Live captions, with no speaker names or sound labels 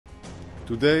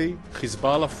Today,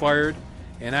 Hezbollah fired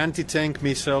an anti-tank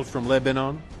missile from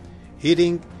Lebanon,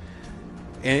 hitting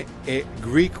a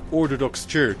Greek-Orthodox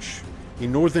Church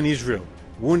in northern Israel,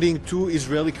 wounding 2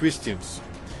 Israeli Christians.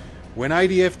 When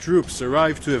IDF troops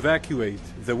arrived to evacuate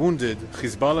the wounded,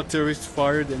 Hezbollah terrorists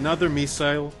fired another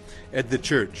missile at the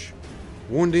church,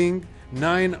 wounding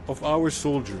 9 of our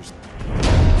soldiers.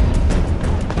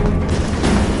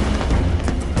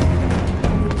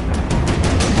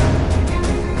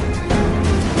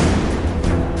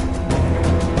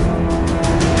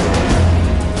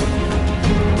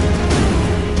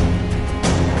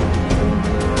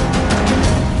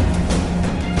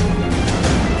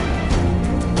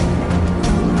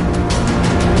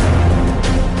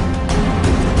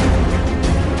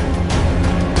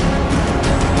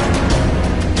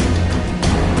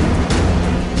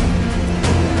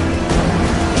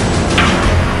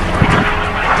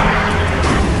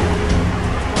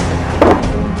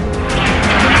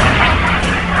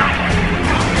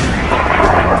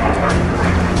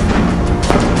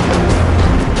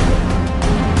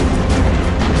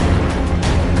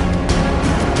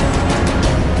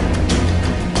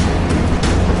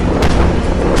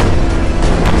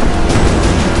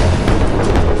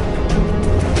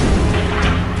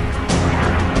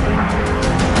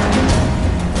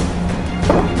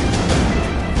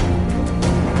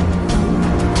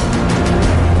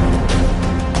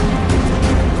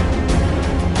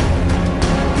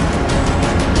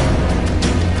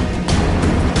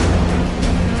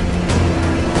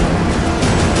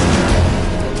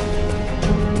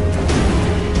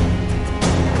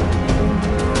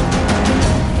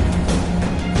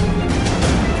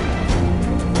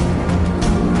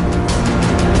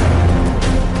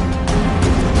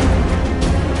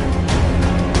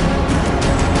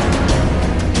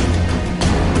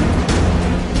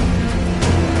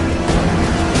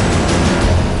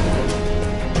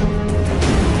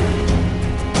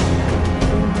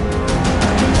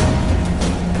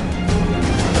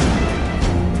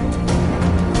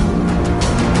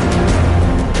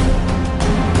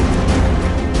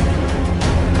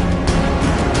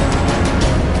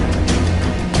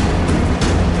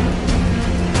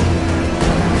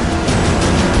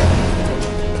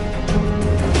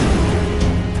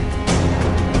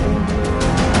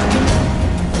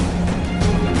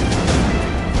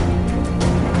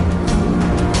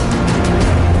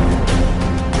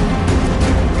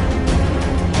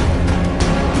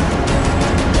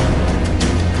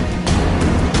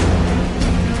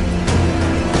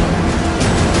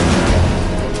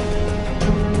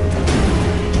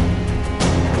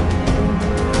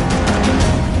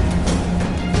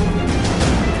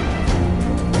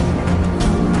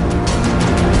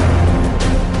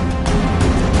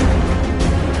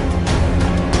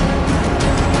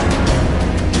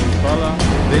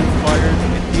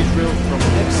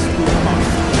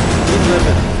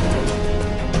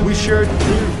 We shared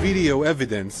clear video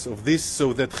evidence of this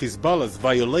so that Hezbollah's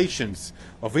violations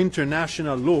of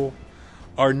international law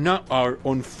are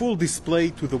on full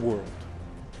display to the world.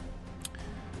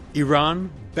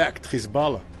 Iran backed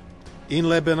Hezbollah in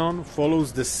Lebanon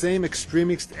follows the same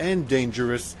extremist and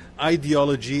dangerous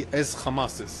ideology as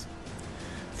Hamas's,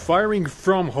 firing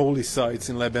from holy sites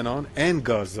in Lebanon and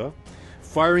Gaza,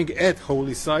 firing at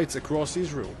holy sites across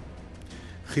Israel.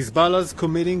 Hezbollah's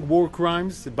committing war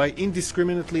crimes by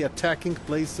indiscriminately attacking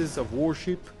places of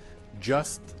worship,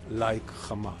 just like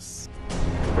Hamas.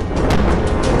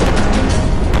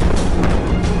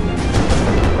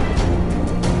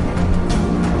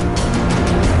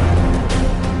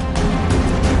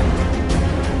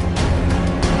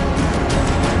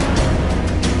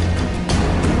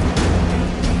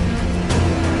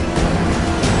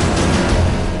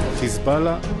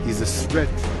 Hezbollah is a threat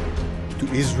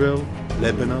to Israel,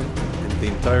 Lebanon, and the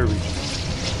entire region.